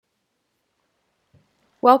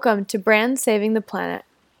Welcome to Brand Saving the Planet.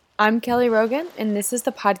 I'm Kelly Rogan, and this is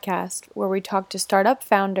the podcast where we talk to startup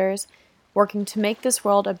founders working to make this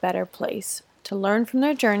world a better place, to learn from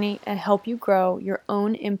their journey and help you grow your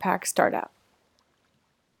own impact startup.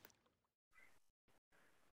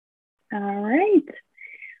 All right.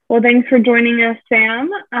 Well, thanks for joining us,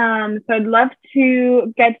 Sam. So I'd love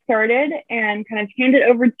to get started and kind of hand it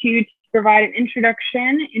over to you to provide an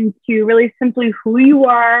introduction into really simply who you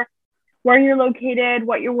are, where you're located,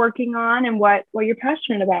 what you're working on, and what you're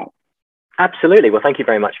passionate about. Absolutely. Well, thank you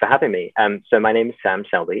very much for having me. So my name is Sam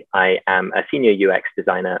Selby. I am a senior UX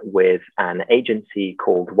designer with an agency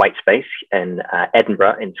called Whitespace in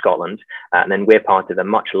Edinburgh in Scotland. And then we're part of a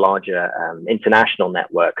much larger international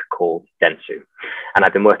network called Dentsu. And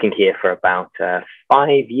I've been working here for about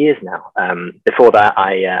 5 years now. Before that,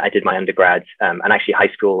 I did my undergrad and actually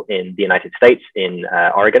high school in the United States in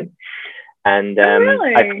Oregon. And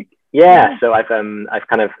really? So I've done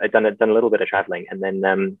a little bit of traveling, and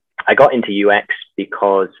then I got into UX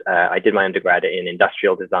because I did my undergrad in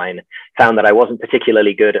industrial design, found that I wasn't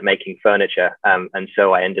particularly good at making furniture, and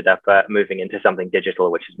so I ended up moving into something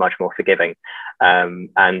digital, which is much more forgiving. I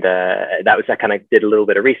kind of did a little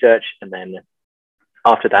bit of research, and then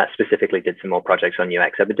after that, specifically did some more projects on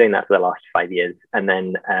UX. I've been doing that for the last 5 years. And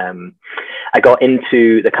then I got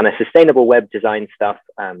into the kind of sustainable web design stuff.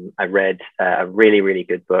 I read a really, really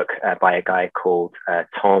good book by a guy called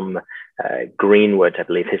Tom Greenwood, I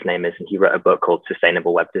believe his name is. And he wrote a book called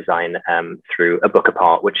Sustainable Web Design through A Book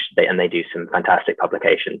Apart, which they do some fantastic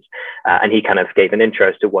publications. And he kind of gave an intro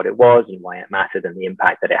as to what it was and why it mattered and the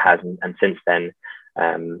impact that it has. And since then,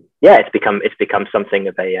 it's become something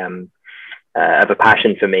of a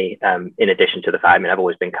passion for me, in addition to the fact, I've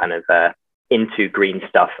always been kind of into green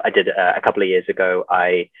stuff. I did a couple of years ago,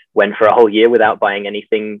 I went for a whole year without buying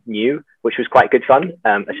anything new, which was quite good fun.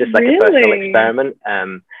 It's just like a personal experiment.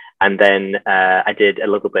 And then I did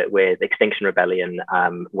a little bit with Extinction Rebellion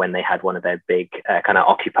when they had one of their big kind of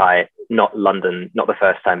Occupy, not London, not the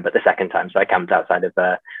first time, but the second time. So I camped outside of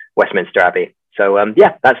Westminster Abbey. So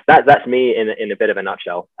that's me in a bit of a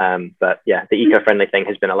nutshell. But yeah, the eco-friendly thing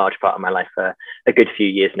has been a large part of my life for a good few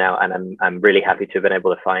years now, and I'm really happy to have been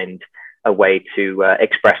able to find a way to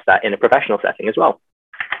express that in a professional setting as well.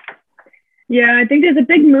 Yeah, I think there's a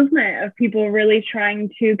big movement of people really trying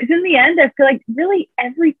to, because in the end, I feel like really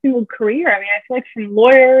every single career, I feel like from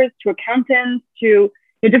lawyers to accountants to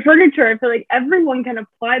furniture, I feel like everyone can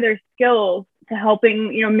apply their skills to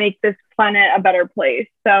helping, make this planet a better place.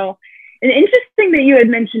 So, and interesting that you had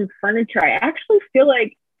mentioned furniture. I actually feel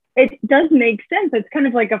like it does make sense. It's kind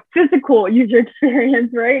of like a physical user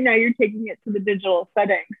experience, right? Now you're taking it to the digital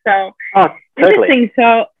setting. So totally. Interesting.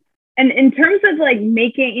 So, and in terms of like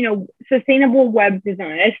making, sustainable web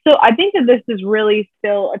design, I think that this is really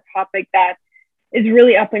still a topic that is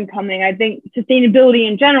really up and coming. I think sustainability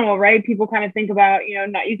in general, right? People kind of think about,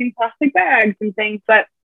 not using plastic bags and things, but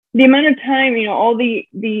the amount of time, all the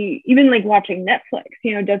even like watching Netflix,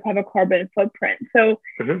 does have a carbon footprint. So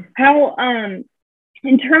how,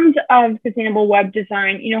 in terms of sustainable web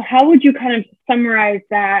design, how would you kind of summarize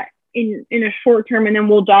that in a short term, and then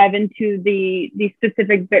we'll dive into the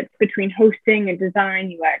specific bits between hosting and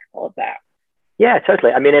design, UX, all of that. Yeah,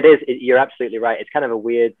 totally. You're absolutely right. It's kind of a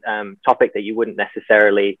weird topic that you wouldn't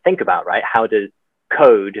necessarily think about, right? How does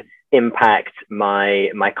code impact my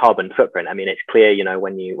carbon footprint? It's clear,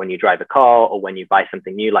 when you drive a car or when you buy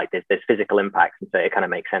something new, like there's physical impacts, and so it kind of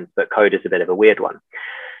makes sense, but code is a bit of a weird one.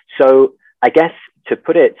 So I guess to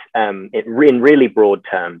put it in really broad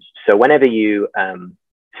terms, so whenever you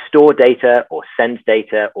store data or send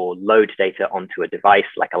data or load data onto a device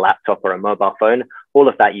like a laptop or a mobile phone, all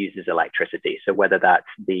of that uses electricity. So whether that's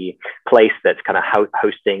the place that's kind of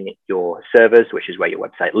hosting your servers, which is where your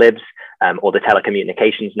website lives, or the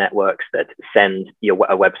telecommunications networks that send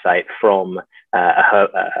a website from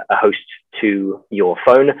a host to your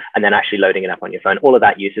phone and then actually loading it up on your phone, all of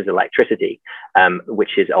that uses electricity,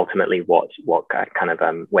 which is ultimately what kind of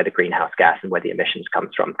where the greenhouse gas and where the emissions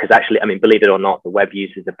comes from. Because actually, believe it or not, the web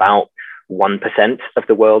uses about 1% of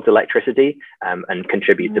the world's electricity and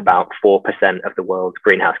contributes about 4% of the world's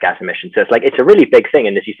greenhouse gas emissions. So it's a really big thing.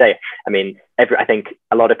 And as you say, I think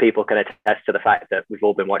a lot of people can attest to the fact that we've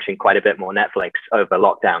all been watching quite a bit more Netflix over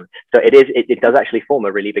lockdown. So it does actually form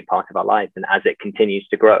a really big part of our lives. And as it continues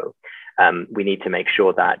to grow, we need to make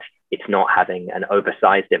sure that it's not having an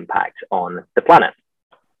oversized impact on the planet.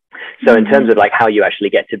 So in terms of like how you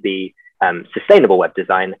actually get to be sustainable web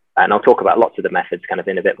design, and I'll talk about lots of the methods kind of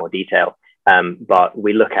in a bit more detail, but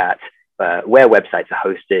we look at where websites are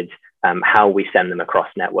hosted, how we send them across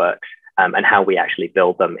networks, and how we actually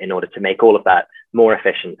build them in order to make all of that more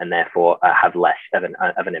efficient and therefore have less of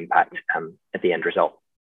an impact at the end result.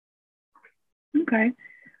 Okay,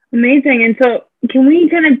 amazing. And so can we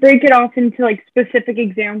kind of break it off into like specific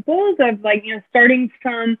examples of like, starting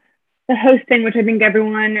from the hosting, which I think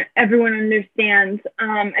everyone understands,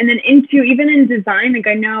 and then into even in design, like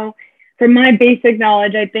I know from my basic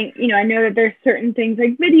knowledge, I think, I know that there's certain things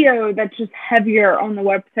like video that's just heavier on the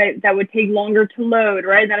website that would take longer to load,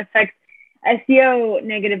 right? That affects SEO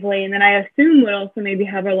negatively. And then I assume would also maybe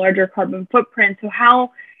have a larger carbon footprint. So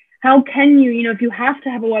how can you, if you have to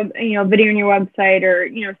have a video on your website or,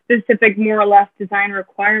 specific more or less design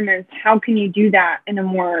requirements, how can you do that in a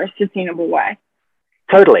more sustainable way?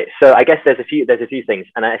 Totally. So I guess there's a few things,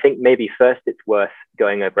 and I think maybe first it's worth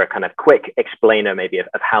going over a kind of quick explainer maybe of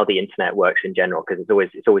how the internet works in general, because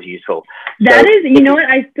it's always useful. That is, what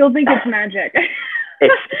I still think it's magic.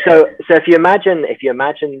 So if you imagine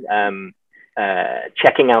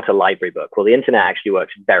checking out a library book, well, the internet actually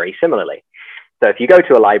works very similarly. So if you go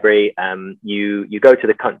to a library, you go to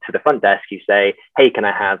the front desk, you say, "Hey, can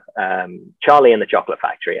I have Charlie and the Chocolate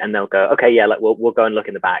Factory?" And they'll go, "Okay, yeah, we'll go and look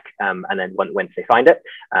in the back." And then once they find it,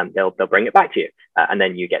 they'll bring it back to you, and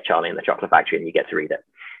then you get Charlie and the Chocolate Factory, and you get to read it.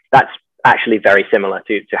 That's actually very similar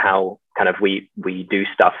to how kind of we do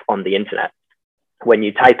stuff on the internet. When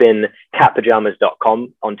you type in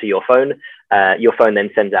catpajamas.com onto your phone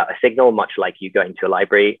then sends out a signal, much like you going to a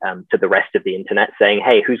library, to the rest of the internet saying,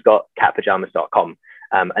 "Hey, who's got catpajamas.com?"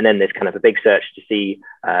 And then there's kind of a big search to see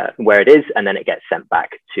where it is, and then it gets sent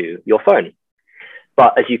back to your phone.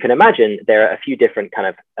 But as you can imagine, there are a few different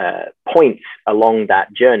kind of points along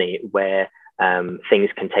that journey where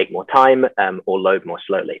things can take more time or load more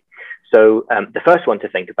slowly. So the first one to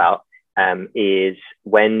think about is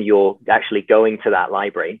when you're actually going to that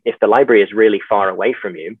library. If the library is really far away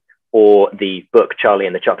from you, or the book Charlie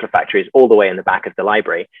and the Chocolate Factory is all the way in the back of the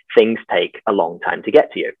library, things take a long time to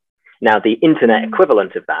get to you. Now, the internet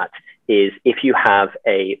equivalent of that is if you have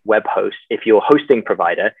a web host, if your hosting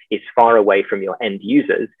provider is far away from your end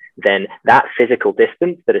users, then that physical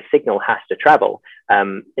distance that a signal has to travel,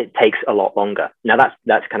 it takes a lot longer. Now,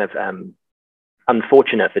 that's kind of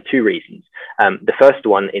unfortunate for two reasons. The first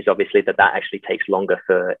one is obviously that actually takes longer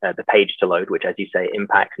for the page to load, which, as you say,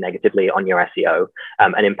 impacts negatively on your SEO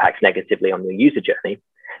and impacts negatively on your user journey.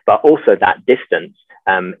 But also that distance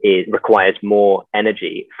requires more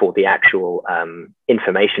energy for the actual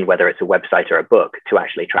information, whether it's a website or a book, to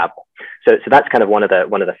actually travel. So that's kind of one of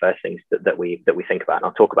the first things that we think about. And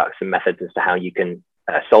I'll talk about some methods as to how you can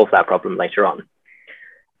solve that problem later on.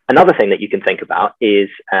 Another thing that you can think about is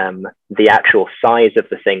the actual size of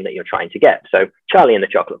the thing that you're trying to get. So Charlie and the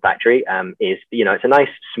Chocolate Factory is, it's a nice,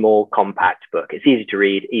 small, compact book. It's easy to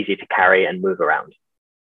read, easy to carry and move around.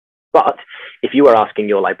 But if you were asking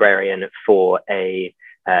your librarian for a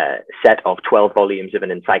set of 12 volumes of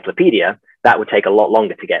an encyclopedia, that would take a lot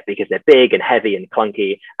longer to get because they're big and heavy and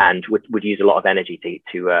clunky and would use a lot of energy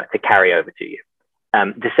to carry over to you.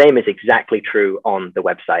 The same is exactly true on the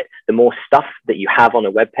website. The more stuff that you have on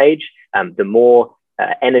a web page, the more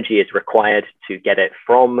energy is required to get it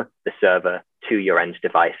from the server to your end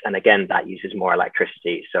device. And again, that uses more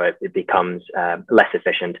electricity. So it becomes less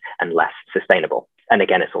efficient and less sustainable. And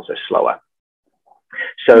again, it's also slower.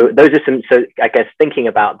 So those are so I guess thinking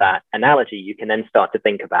about that analogy, you can then start to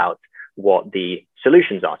think about what the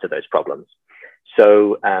solutions are to those problems.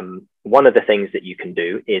 So one of the things that you can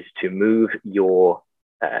do is to move your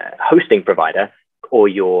hosting provider or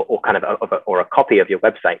a copy of your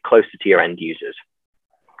website closer to your end users.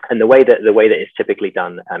 And the way that it's typically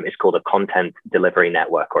done is called a content delivery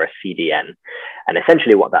network, or a CDN. And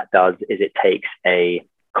essentially what that does is it takes a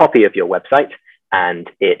copy of your website and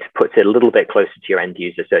it puts it a little bit closer to your end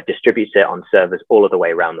user. So it distributes it on servers all of the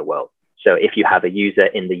way around the world. So if you have a user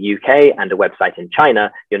in the UK and a website in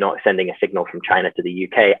China, you're not sending a signal from China to the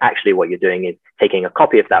UK. Actually, what you're doing is taking a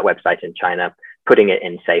copy of that website in China, putting it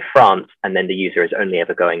in, say, France, and then the user is only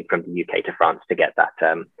ever going from the UK to France to get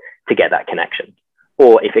that connection.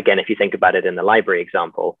 Or if you think about it in the library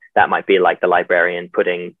example, that might be like the librarian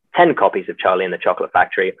putting 10 copies of Charlie and the Chocolate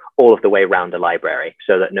Factory all of the way around the library,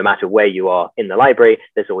 so that no matter where you are in the library,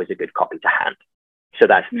 there's always a good copy to hand. So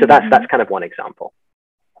that's kind of one example.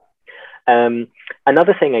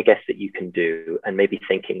 Another thing, I guess, that you can do, and maybe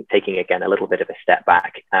taking again a little bit of a step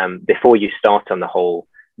back before you start on the whole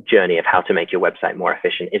journey of how to make your website more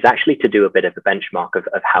efficient, is actually to do a bit of a benchmark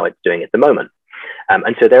of how it's doing at the moment.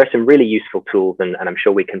 And so there are some really useful tools, and I'm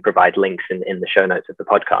sure we can provide links in the show notes of the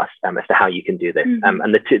podcast as to how you can do this.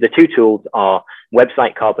 And the two tools are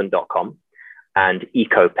websitecarbon.com and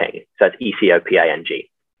EcoPing, so that's ECOPING.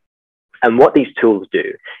 And what these tools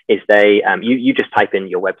do is you just type in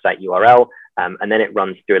your website URL, and then it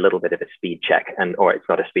runs through a little bit of a speed check, or it's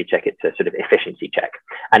not a speed check, it's a sort of efficiency check.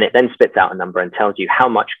 And it then spits out a number and tells you how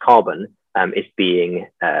much carbon is being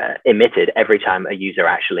emitted every time a user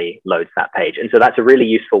actually loads that page. And so that's a really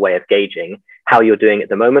useful way of gauging how you're doing at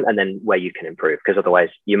the moment and then where you can improve, because otherwise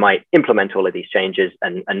you might implement all of these changes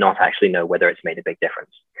and not actually know whether it's made a big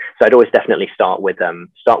difference. So I'd always definitely start with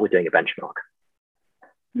doing a benchmark.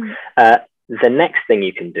 The next thing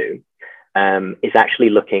you can do is actually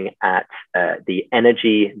looking at the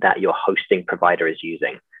energy that your hosting provider is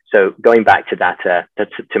using. So going back to that,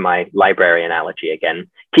 to my library analogy again,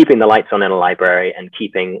 keeping the lights on in a library and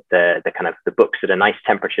keeping the kind of the books at a nice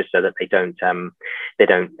temperature so that they don't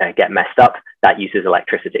get messed up, that uses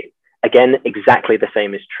electricity. Again, exactly the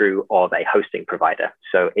same is true of a hosting provider.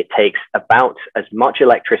 So it takes about as much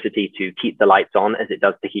electricity to keep the lights on as it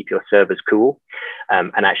does to keep your servers cool.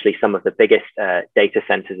 And actually some of the biggest data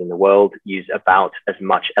centers in the world use about as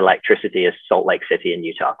much electricity as Salt Lake City in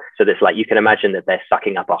Utah. So there's you can imagine that they're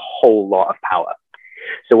sucking up a whole lot of power.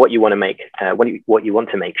 So what you want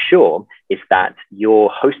to make sure is that your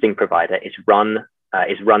hosting provider is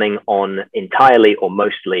running on entirely or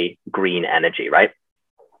mostly green energy, right?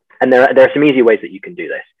 And there are some easy ways that you can do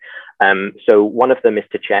this. So one of them is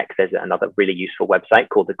to check, there's another really useful website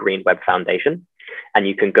called the Green Web Foundation. And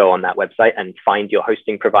you can go on that website and find your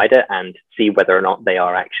hosting provider and see whether or not they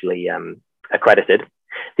are actually accredited.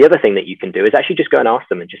 The other thing that you can do is actually just go and ask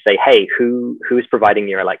them and just say, hey, who is providing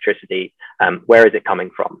your electricity? Where is it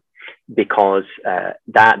coming from? Because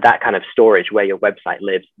that kind of storage where your website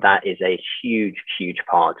lives, that is a huge, huge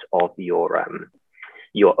part of your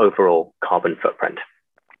overall carbon footprint.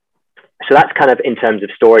 So that's kind of in terms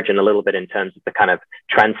of storage and a little bit in terms of the kind of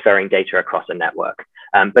transferring data across a network.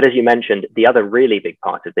 But as you mentioned, the other really big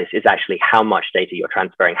part of this is actually how much data you're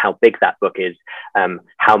transferring, how big that book is,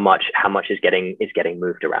 how much is getting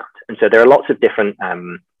moved around. And so there are lots of different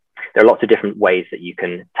ways that you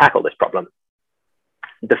can tackle this problem.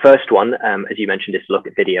 The first one, as you mentioned, is to look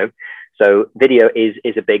at video. So video is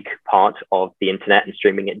a big part of the internet, and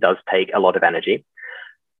streaming it does take a lot of energy.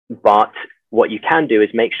 But what you can do is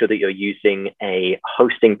make sure that you're using a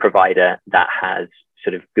hosting provider that has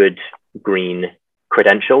sort of good green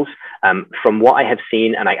credentials. From what I have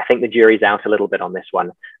seen, and I think the jury's out a little bit on this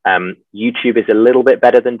one, YouTube is a little bit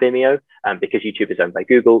better than Vimeo because YouTube is owned by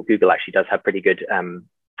Google. Google actually does have pretty good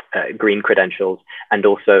green credentials. And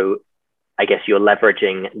also, I guess you're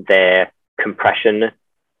leveraging their compression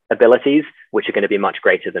abilities, which are going to be much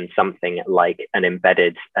greater than something like an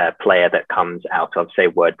embedded player that comes out of, say,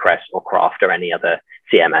 WordPress or Craft or any other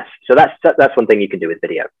CMS. So that's one thing you can do with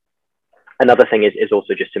video. Another thing is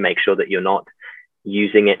also just to make sure that you're not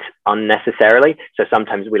using it unnecessarily. So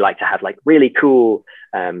sometimes we like to have really cool,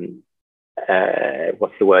 really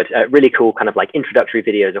cool kind of introductory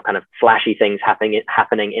videos or kind of flashy things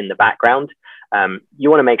happening in the background. You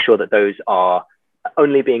want to make sure that those are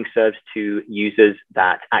only being served to users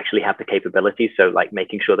that actually have the capability. So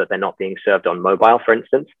making sure that they're not being served on mobile, for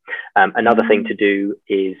instance. Another thing to do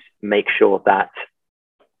is make sure that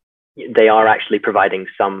they are actually providing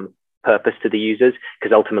some purpose to the users,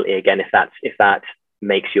 because ultimately, again, if that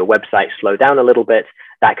makes your website slow down a little bit,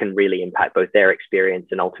 that can really impact both their experience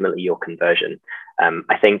and ultimately your conversion.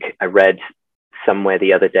 I think I read somewhere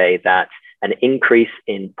the other day that an increase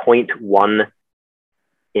in 0.1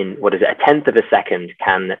 in a tenth of a second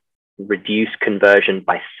can reduce conversion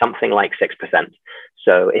by something like 6%.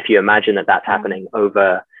 So if you imagine that that's happening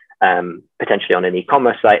over potentially on an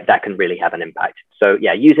e-commerce site, that can really have an impact. So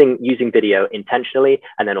yeah, using video intentionally,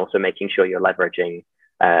 and then also making sure you're leveraging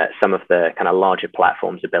some of the kind of larger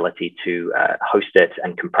platforms' ability to host it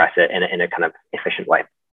and compress it in a kind of efficient way.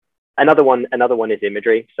 Another one is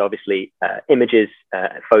imagery. So obviously images,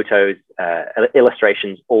 photos,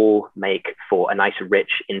 illustrations all make for a nice, rich,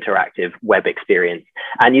 interactive web experience.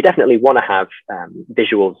 And you definitely want to have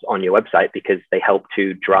visuals on your website because they help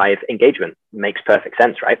to drive engagement. Makes perfect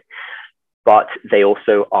sense, right? But they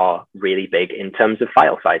also are really big in terms of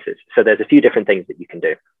file sizes. So there's a few different things that you can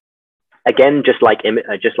do. Again, just like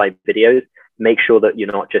videos, make sure that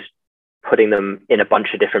you're not just putting them in a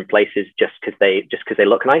bunch of different places just because they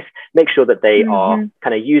look nice. Make sure that they are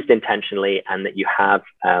kind of used intentionally, and that you have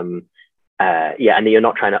and that you're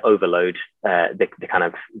not trying to overload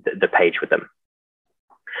the page with them.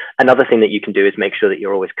 Another thing that you can do is make sure that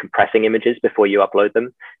you're always compressing images before you upload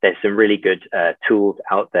them. There's some really good tools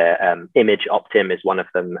out there. Image Optim is one of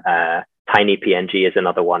them. TinyPNG is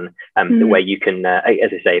another one, where you can,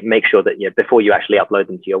 as I say, make sure that before you actually upload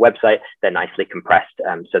them to your website, they're nicely compressed,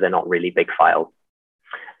 so they're not really big files.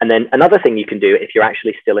 And then another thing you can do if you're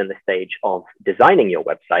actually still in the stage of designing your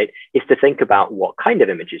website is to think about what kind of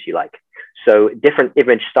images you like. So different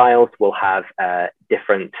image styles will have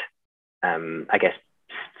different, I guess,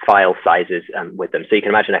 file sizes with them. So you can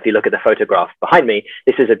imagine if you look at the photograph behind me,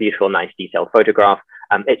 this is a beautiful, nice, detailed photograph.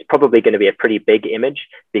 It's probably going to be a pretty big image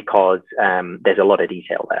because there's a lot of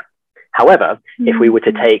detail there. However, if we were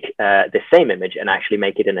to take the same image and actually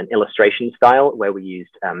make it in an illustration style where we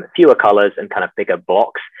used fewer colors and kind of bigger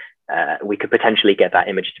blocks, we could potentially get that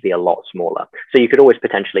image to be a lot smaller. So you could always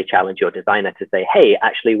potentially challenge your designer to say, hey,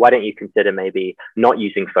 actually, why don't you consider maybe not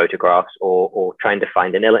using photographs or trying to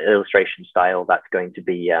find an illustration style that's going to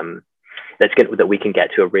be, that we can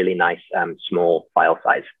get to a really nice small file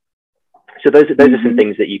size. So those are some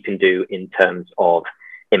things that you can do in terms of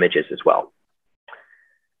images as well.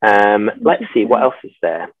 Let's see, what else is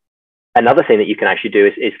there? Another thing that you can actually do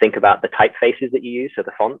is think about the typefaces that you use, so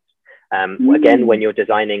the fonts. Again, when you're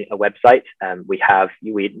designing a website,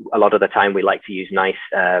 a lot of the time we like to use nice,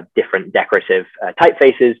 different decorative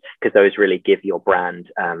typefaces because those really give your brand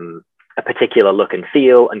a particular look and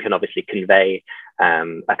feel and can obviously convey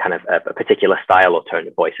a kind of a particular style or tone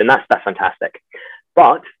of voice. And that's fantastic.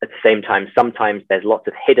 But at the same time, sometimes there's lots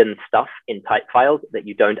of hidden stuff in type files that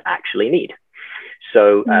you don't actually need.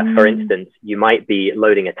 So for instance, you might be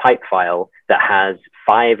loading a type file that has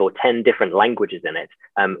 5 or 10 different languages in it,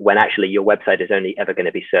 when actually your website is only ever going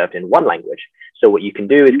to be served in one language. So what you can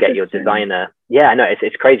do is get your designer, I know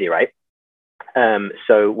it's crazy, right?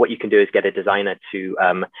 So what you can do is get a designer to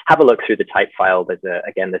have a look through the type file. There's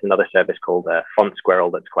another service called Font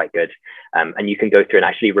Squirrel that's quite good. And you can go through and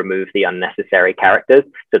actually remove the unnecessary characters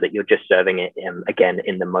so that you're just serving it again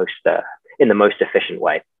in the most efficient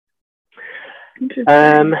way.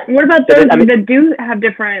 What about those that do have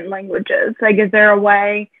different languages? Like, is there a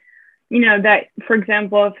way, that, for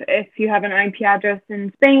example, if you have an IP address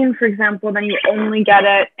in Spain, for example, then you only get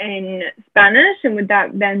it in Spanish, and would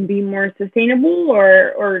that then be more sustainable,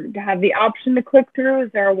 or to have the option to click through?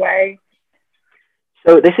 Is there a way?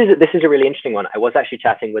 So this is a really interesting one. I was actually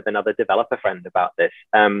chatting with another developer friend about this.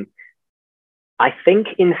 I think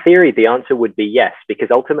in theory, the answer would be yes, because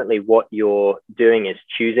ultimately what you're doing is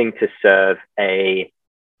choosing to serve a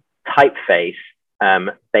typeface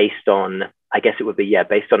based on, I guess it would be,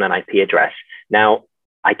 based on an IP address. Now,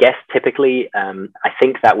 I guess typically, I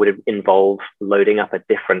think that would involve loading up a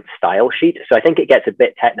different style sheet. So I think it gets a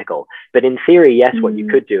bit technical, but in theory, yes, what you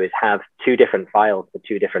could do is have 2 different files for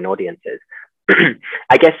 2 different audiences.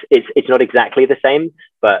 I guess it's not exactly the same,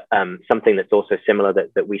 but something that's also similar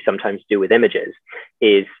that we sometimes do with images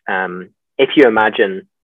is if you imagine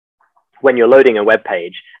when you're loading a web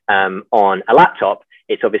page on a laptop,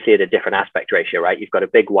 it's obviously at a different aspect ratio, right? You've got a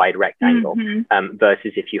big wide rectangle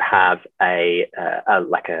versus if you have a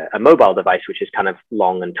mobile device, which is kind of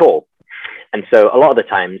long and tall. And so a lot of the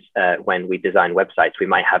times when we design websites, we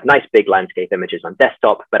might have nice big landscape images on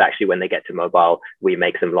desktop, but actually when they get to mobile, we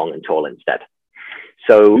make them long and tall instead.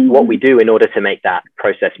 So what we do in order to make that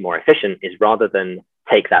process more efficient is rather than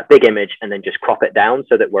take that big image and then just crop it down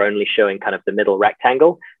so that we're only showing kind of the middle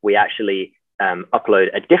rectangle, we actually upload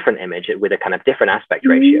a different image with a kind of different aspect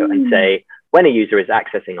ratio and say, when a user is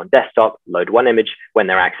accessing on desktop, load one image. When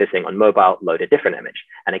they're accessing on mobile, load a different image.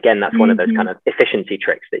 And again, that's one of those kind of efficiency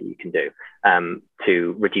tricks that you can do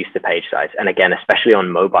to reduce the page size. And again, especially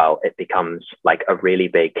on mobile, it becomes like a really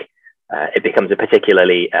big, it becomes a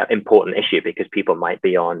particularly important issue because people might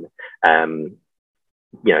be on, kind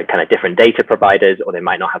of different data providers, or they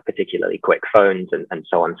might not have particularly quick phones and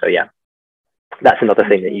so on. So yeah, that's another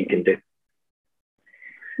thing that you can do.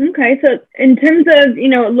 Okay, so in terms of,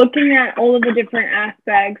 looking at all of the different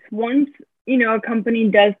aspects, once, a company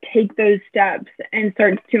does take those steps and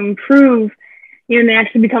starts to improve, and they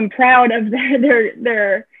actually become proud of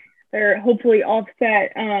their hopefully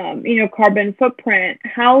offset, carbon footprint,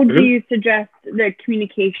 how do you suggest the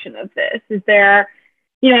communication of this? Is there,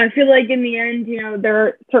 I feel like in the end, there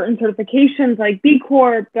are certain certifications like B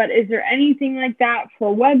Corp, but is there anything like that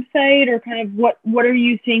for a website, or kind of what are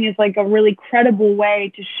you seeing as like a really credible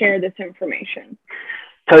way to share this information?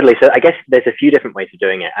 Totally. So I guess there's a few different ways of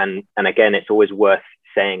doing it. And again, it's always worth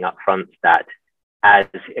saying up front that as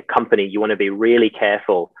a company, you want to be really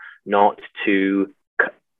careful not to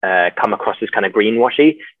come across as kind of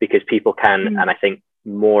greenwashy, because people can, and I think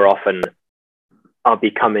more often are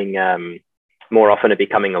becoming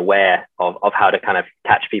aware of how to kind of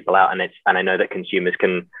catch people out. And I know that consumers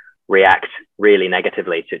can react really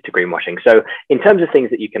negatively to greenwashing. So in terms of things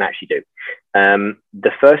that you can actually do,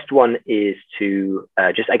 the first one is to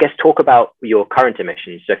just, I guess, talk about your current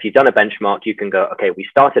emissions. So if you've done a benchmark, you can go, okay, we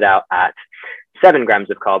started out at 7 grams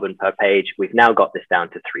of carbon per page. We've now got this down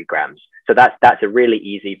to 3 grams. So that's a really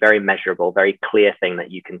easy, very measurable, very clear thing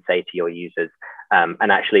that you can say to your users.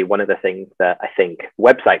 And actually, one of the things that I think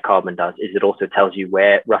Website Carbon does is it also tells you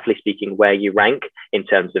where, roughly speaking, where you rank in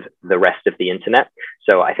terms of the rest of the internet.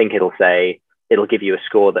 So I think it'll give you a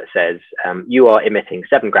score that says you are emitting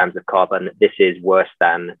 7 grams of carbon. This is worse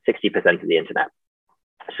than 60% of the internet.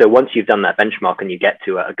 So once you've done that benchmark and you get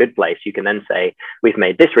to a good place, you can then say, we've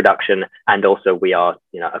made this reduction. And also we are,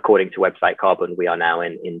 according to Website Carbon, we are now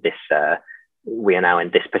in this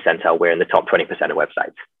percentile. We're in the top 20% of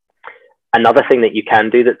websites. Another thing that you can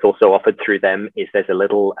do that's also offered through them is there's a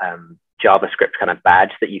little JavaScript kind of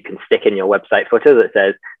badge that you can stick in your website footer that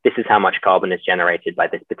says, this is how much carbon is generated by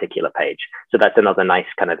this particular page. So that's another nice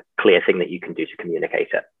kind of clear thing that you can do to communicate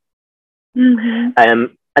it.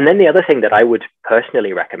 Mm-hmm. And then the other thing that I would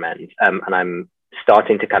personally recommend, and I'm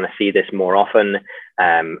starting to kind of see this more often,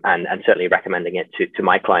 and certainly recommending it to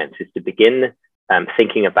my clients, is to begin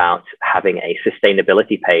thinking about having a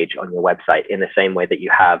sustainability page on your website in the same way that you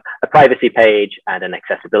have a privacy page and an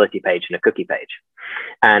accessibility page and a cookie page.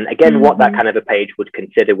 And again, what that kind of a page would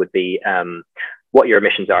consider would be what your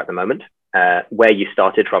emissions are at the moment, where you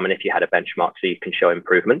started from, and if you had a benchmark so you can show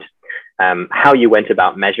improvement, how you went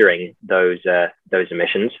about measuring those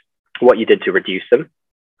emissions, what you did to reduce them,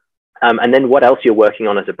 and then what else you're working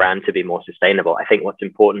on as a brand to be more sustainable. I think what's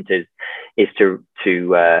important is to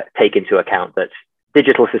take into account that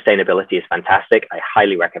digital sustainability is fantastic. I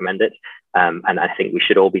highly recommend it, and I think we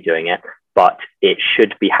should all be doing it. But it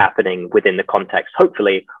should be happening within the context,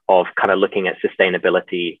 hopefully, of kind of looking at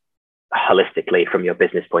sustainability holistically from your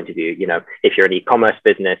business point of view. If you're an e-commerce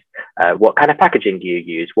business, what kind of packaging do you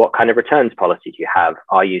use? What kind of returns policy do you have?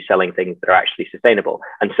 Are you selling things that are actually sustainable?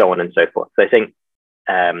 And so on and so forth. So I think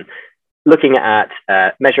looking at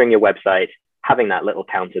measuring your website, having that little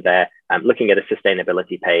counter there, looking at a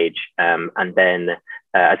sustainability page, and then,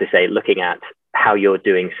 as I say, looking at how you're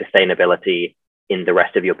doing sustainability in the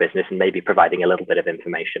rest of your business and maybe providing a little bit of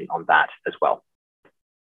information on that as well.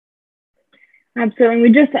 Absolutely.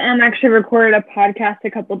 We just actually recorded a podcast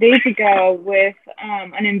a couple of days ago with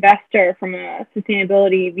an investor from a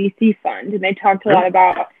sustainability VC fund, and they talked a lot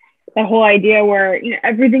about that whole idea where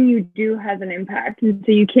everything you do has an impact, and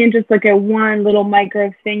so you can't just look at one little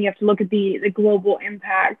micro thing. You have to look at the global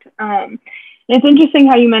impact. And it's interesting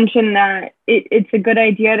how you mentioned that it's a good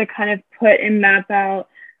idea to kind of put and map out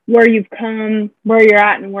where you've come, where you're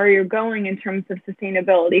at, and where you're going in terms of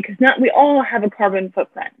sustainability. Because we all have a carbon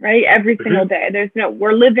footprint, right? Every single day.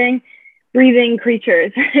 We're living, breathing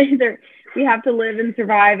creatures, right? We have to live and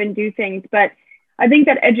survive and do things. But I think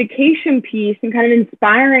that education piece and kind of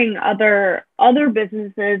inspiring other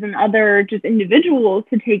businesses and other just individuals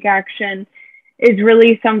to take action is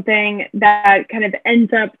really something that kind of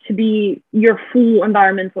ends up to be your full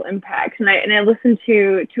environmental impact. And I listened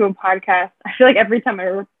to a podcast. I feel like every time I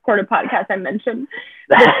record a podcast, I mention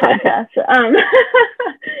this podcast.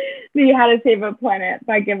 The How to Save a Planet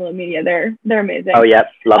by Gimlet Media. They're amazing. Oh yeah,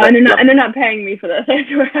 love it. And they're not paying me for this, I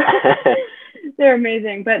swear. They're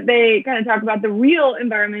amazing, but they kind of talk about the real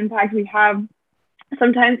environmental impact we have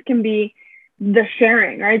sometimes can be the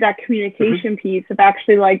sharing, right? That communication piece of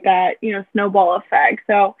actually like that, snowball effect.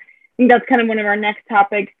 So I think that's kind of one of our next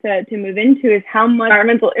topics to move into is how much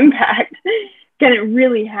environmental impact can it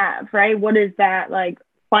really have, right? What is that like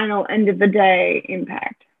final end of the day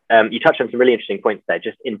impact? You touched on some really interesting points there,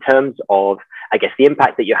 just in terms of, I guess, the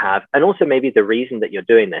impact that you have, and also maybe the reason that you're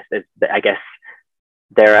doing this. I guess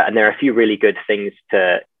there are a few really good things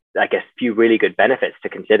few really good benefits to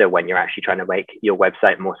consider when you're actually trying to make your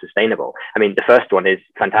website more sustainable. I mean, the first one is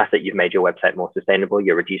fantastic. You've made your website more sustainable.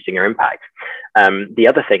 You're reducing your impact. The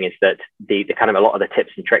other thing is that the kind of a lot of the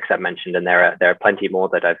tips and tricks I've mentioned, and there are plenty more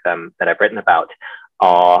that I've written about,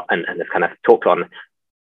 and have kind of talked on.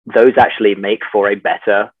 Those actually make for a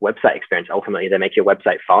better website experience. Ultimately, they make your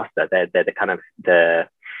website faster. They're the kind of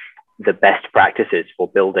the best practices for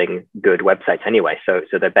building good websites anyway. So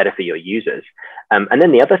they're better for your users. And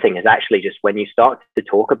then the other thing is actually just when you start to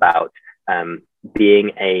talk about being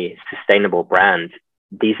a sustainable brand,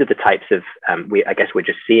 these are the types of, I guess we're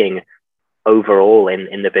just seeing overall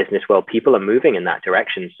in the business world, people are moving in that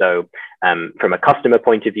direction. So from a customer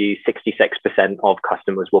point of view, 66% of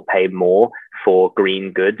customers will pay more for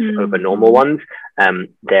green goods over normal ones.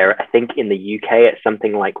 I think in the UK, it's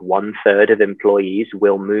something like 1/3 of employees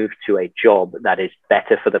will move to a job that is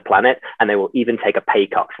better for the planet, and they will even take a pay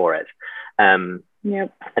cut for it.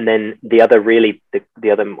 Yep. And then the other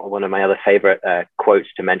one of my other favorite quotes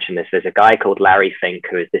to mention this, there's a guy called Larry Fink,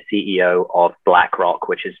 who is the CEO of BlackRock,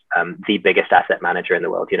 which is the biggest asset manager in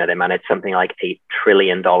the world. You know, they manage something like $8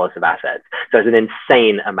 trillion of assets. So it's an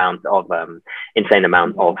insane amount of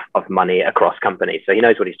money across companies. So he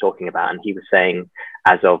knows what he's talking about. And he was saying,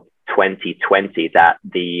 as of 2020, that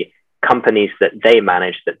the companies that they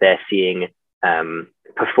manage, that they're seeing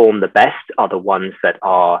perform the best, are the ones that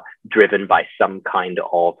are driven by some kind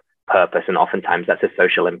of purpose, and oftentimes that's a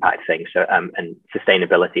social impact thing. So and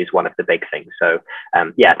sustainability is one of the big things. So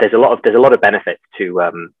there's a lot of benefits to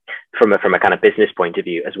from a kind of business point of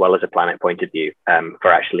view, as well as a planet point of view,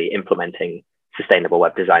 for actually implementing sustainable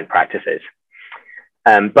web design practices.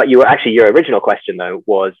 But your original question though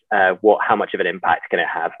was how much of an impact can it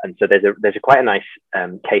have? And so there's quite a nice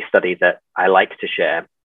case study that I like to share.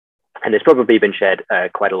 And it's probably been shared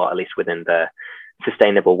quite a lot, at least within the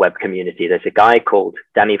sustainable web community. There's a guy called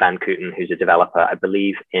Danny Van Kooten, who's a developer, I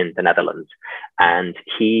believe, in the Netherlands. And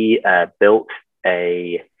he built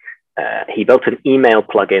an email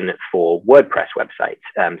plugin for WordPress websites.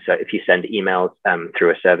 So if you send emails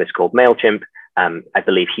through a service called MailChimp, I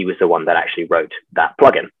believe he was the one that actually wrote that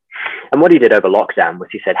plugin. And what he did over lockdown was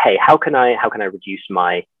he said, hey, how can I reduce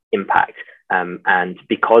my impact? And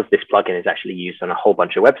because this plugin is actually used on a whole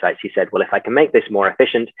bunch of websites, he said, well, if I can make this more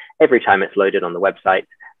efficient every time it's loaded on the website,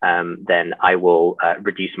 then I will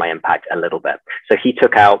reduce my impact a little bit. So he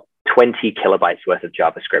took out 20 kilobytes worth of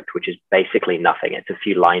JavaScript, which is basically nothing. It's a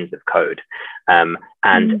few lines of code. And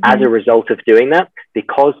as a result of doing that,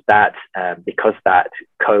 because that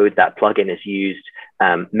code, that plugin is used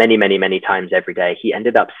many, many, many times every day, he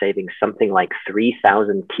ended up saving something like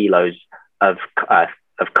 3,000 kilos of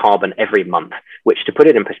carbon every month, which, to put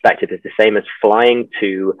it in perspective, is the same as flying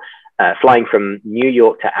from New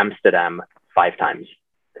York to Amsterdam 5 times.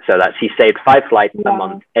 So that's, he saved 5 flights a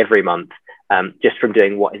month every month, just from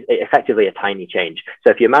doing what is effectively a tiny change.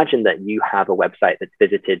 So if you imagine that you have a website that's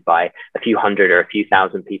visited by a few hundred or a few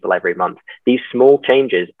thousand people every month, these small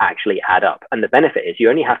changes actually add up. And the benefit is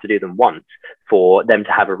you only have to do them once for them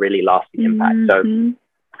to have a really lasting impact. So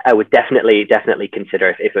I would definitely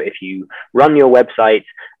consider if you run your website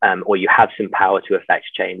or you have some power to affect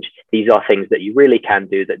change, these are things that you really can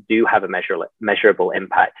do that do have a measurable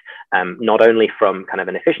impact, not only from kind of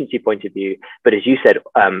an efficiency point of view, but as you said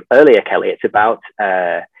earlier, Kelly, it's about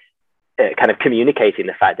kind of communicating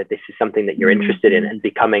the fact that this is something that you're interested in and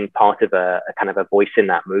becoming part of a kind of a voice in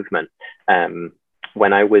that movement.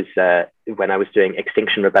 When I was doing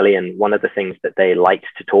Extinction Rebellion, one of the things that they liked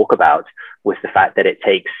to talk about was the fact that it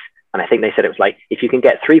takes, and I think they said it was like, if you can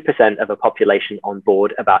get 3% of a population on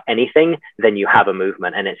board about anything, then you have a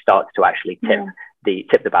movement, and it starts to actually tip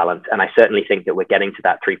the balance. And I certainly think that we're getting to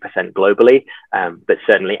that 3% globally, but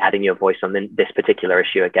certainly adding your voice on this particular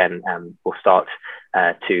issue again will start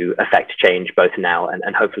to affect change both now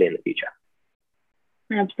and hopefully in the future.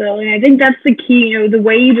 Absolutely. I think that's the key. You know, the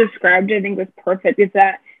way you described it, I think, was perfect, is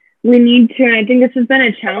that we need to, and I think this has been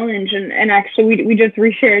a challenge, and actually we just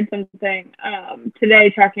reshared something today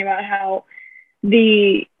talking about how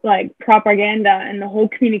the propaganda and the whole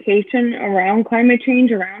communication around climate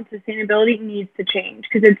change, around sustainability, needs to change,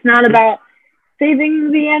 because it's not about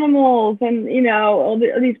saving the animals and, you know, all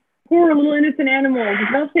these poor little innocent animals. It's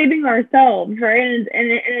about saving ourselves, right? And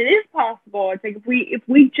it is possible. It's like if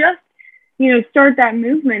we just, you know, start that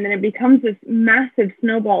movement, and it becomes this massive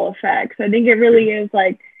snowball effect. So I think it really is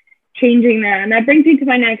like changing that. And that brings me to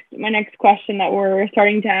my next question that we're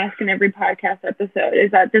starting to ask in every podcast episode, is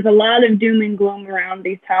that there's a lot of doom and gloom around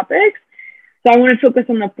these topics. So I want to focus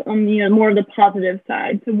on you know, more of the positive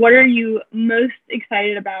side. So what are you most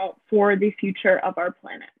excited about for the future of our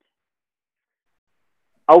planet?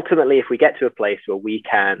 Ultimately, if we get to a place where we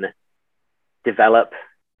can develop,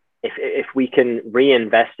 if we can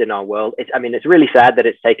reinvest in our world, it's really sad that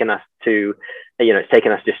it's taken us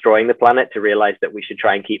destroying the planet to realize that we should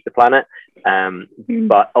try and keep the planet.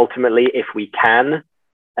 But ultimately, if we can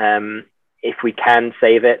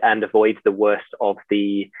save it and avoid the worst of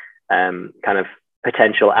the kind of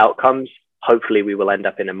potential outcomes, hopefully we will end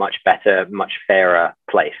up in a much better, much fairer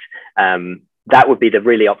place. That would be the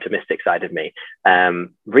really optimistic side of me.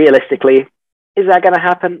 Realistically, is that going to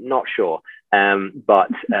happen? Not sure.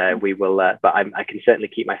 But we will. But I can certainly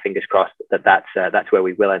keep my fingers crossed that's where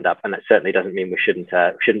we will end up, and that certainly doesn't mean we shouldn't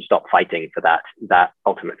stop fighting for that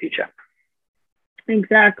ultimate future.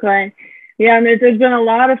 Exactly. Yeah, and there's been a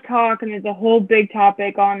lot of talk, and there's a whole big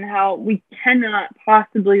topic on how we cannot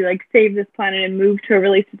possibly save this planet and move to a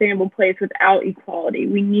really sustainable place without equality.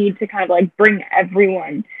 We need to kind of bring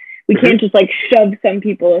everyone. We can't just like shove some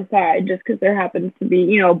people aside just because there happens to be,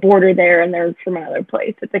 you know, a border there and they're from another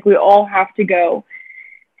place. It's like we all have to go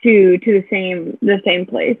to the same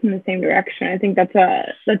place in the same direction. I think that's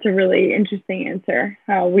a really interesting answer.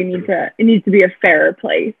 How we need to, it needs to be a fairer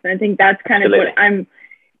place. And I think that's kind of what I'm,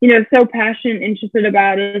 you know, so passionate, interested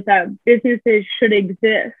about, is that businesses should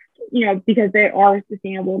exist, you know, because they are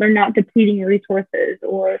sustainable. They're not depleting resources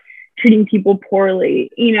or treating people poorly.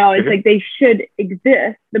 You know, it's like they should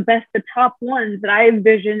exist. The top ones that I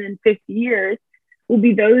envision in 50 years will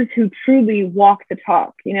be those who truly walk the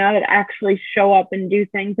talk, you know, that actually show up and do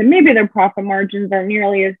things. And maybe their profit margins aren't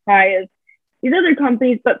nearly as high as these other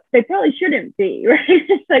companies, but they probably shouldn't be, right?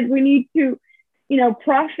 It's like we need to, you know,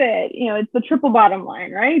 profit, you know, it's the triple bottom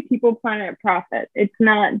line, right? People, planet, profit. It's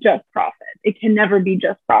not just profit. It can never be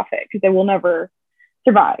just profit because it will never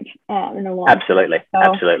survive in the long term.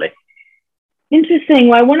 Absolutely. Interesting.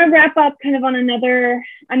 Well, I want to wrap up kind of on another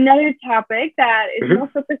topic that is more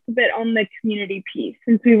focused a bit on the community piece,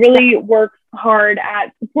 since we really work hard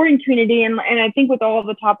at supporting community. And I think with all of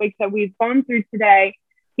the topics that we've gone through today,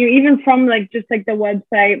 you know, even from like just like the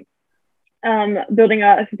website, building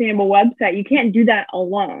a sustainable website, you can't do that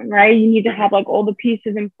alone, right? You need to have like all the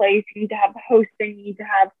pieces in place. You need to have the hosting. You need to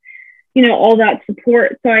have, you know, all that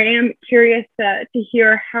support. So I am curious to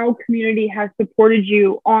hear how community has supported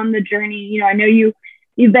you on the journey. You know, I know you've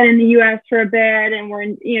been in the US for a bit and we're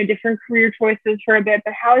in, you know, different career choices for a bit,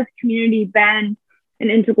 but how has community been an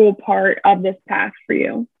integral part of this path for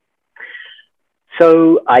you?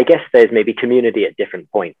 So I guess there's maybe community at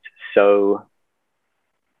different points. So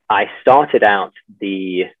I started out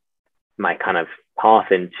my kind of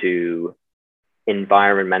path into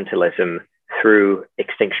environmentalism through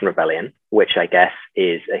Extinction Rebellion, which I guess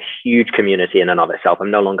is a huge community in and of itself.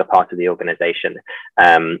 I'm no longer part of the organization,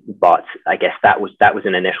 but I guess that was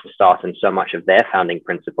an initial start, and so much of their founding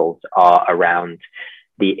principles are around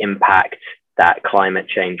the impact that climate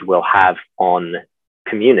change will have on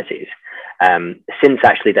communities. Since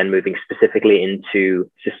actually then moving specifically into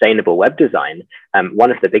sustainable web design, one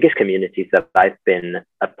of the biggest communities that I've been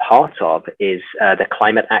a part of is the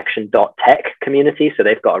climateaction.tech community. So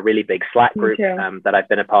they've got a really big Slack group that I've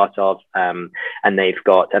been a part of. And I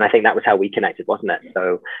think that was how we connected, wasn't it?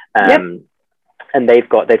 So, and they've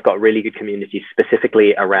got really good communities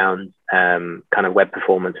specifically around kind of web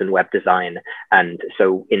performance and web design. And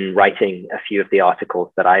so in writing a few of the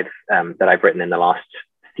articles that I've written in the last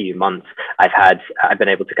few months, I've been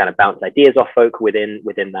able to kind of bounce ideas off folk within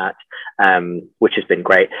that, which has been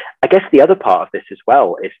great. I guess the other part of this as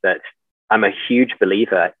well is that I'm a huge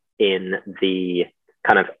believer in the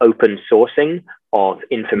kind of open sourcing of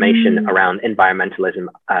information around environmentalism.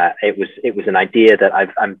 It was an idea that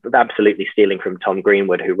I'm absolutely stealing from Tom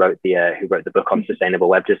Greenwood, who wrote the book on sustainable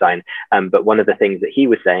web design. But one of the things that he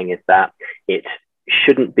was saying is that it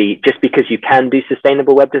shouldn't be, just because you can do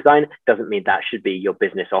sustainable web design doesn't mean that should be your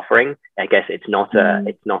business offering. I guess it's not a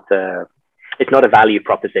value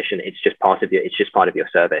proposition. It's just part of your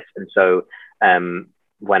service. And so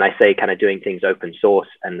when I say kind of doing things open source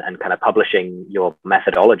and kind of publishing your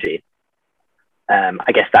methodology,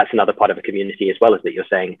 I guess that's another part of a community as well, as that you're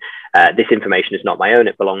saying this information is not my own.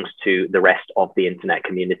 It belongs to the rest of the internet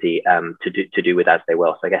community to do with as they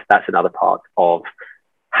will. So I guess that's another part of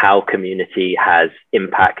how community has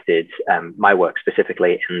impacted my work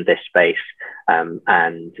specifically in this space, and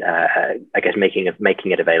I guess making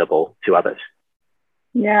it available to others.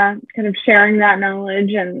 Yeah, kind of sharing that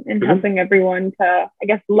knowledge and helping everyone to, I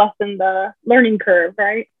guess, lessen the learning curve,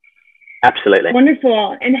 right? Absolutely.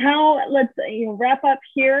 Wonderful. And let's wrap up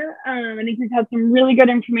here. I think we've had some really good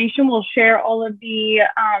information. We'll share all of the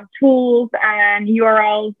tools and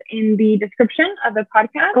URLs in the description of the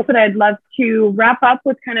podcast. But I'd love to wrap up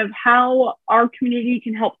with kind of how our community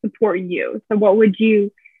can help support you. So what would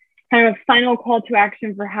you kind of final call to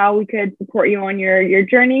action for how we could support you on your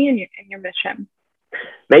journey and your mission?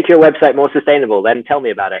 Make your website more sustainable, then tell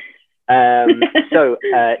me about it. So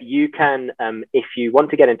you can, if you want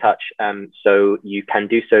to get in touch, so you can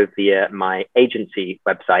do so via my agency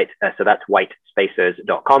website. So that's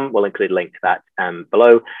whitespacers.com. We'll include a link to that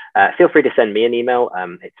below. Feel free to send me an email.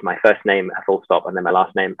 It's my first name, a full stop, and then my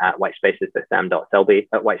last name at whitespacers, so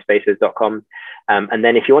sam.selby@whitespacers.com. And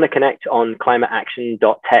then if you want to connect on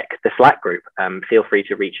climateaction.tech, the Slack group, feel free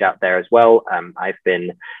to reach out there as well. I've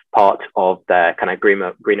been part of the kind of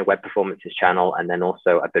greener web performances channel, and then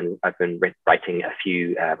also I've been writing a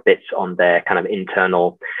few bits on their kind of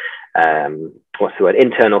internal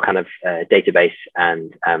internal kind of database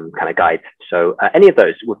and kind of guides. So any of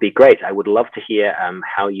those would be great. I would love to hear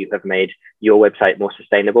how you have made your website more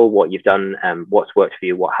sustainable, what you've done, what's worked for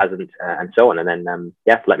you, what hasn't, and so on. And then,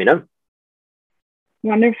 let me know.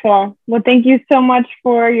 Wonderful. Well, thank you so much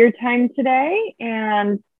for your time today.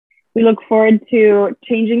 And we look forward to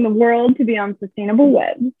changing the world to be on sustainable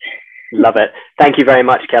webs. Love it. Thank you very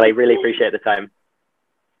much, Kelly. Really appreciate the time.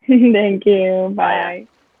 Thank you. Bye.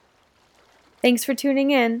 Thanks for tuning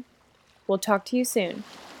in. We'll talk to you soon.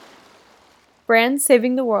 Brands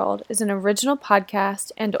Saving the World is an original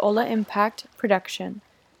podcast and Ola Impact production.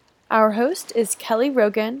 Our host is Kelly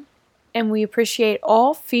Rogan, and we appreciate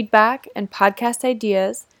all feedback and podcast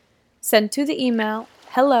ideas sent to the email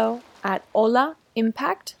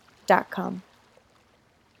hello@olaimpact.com.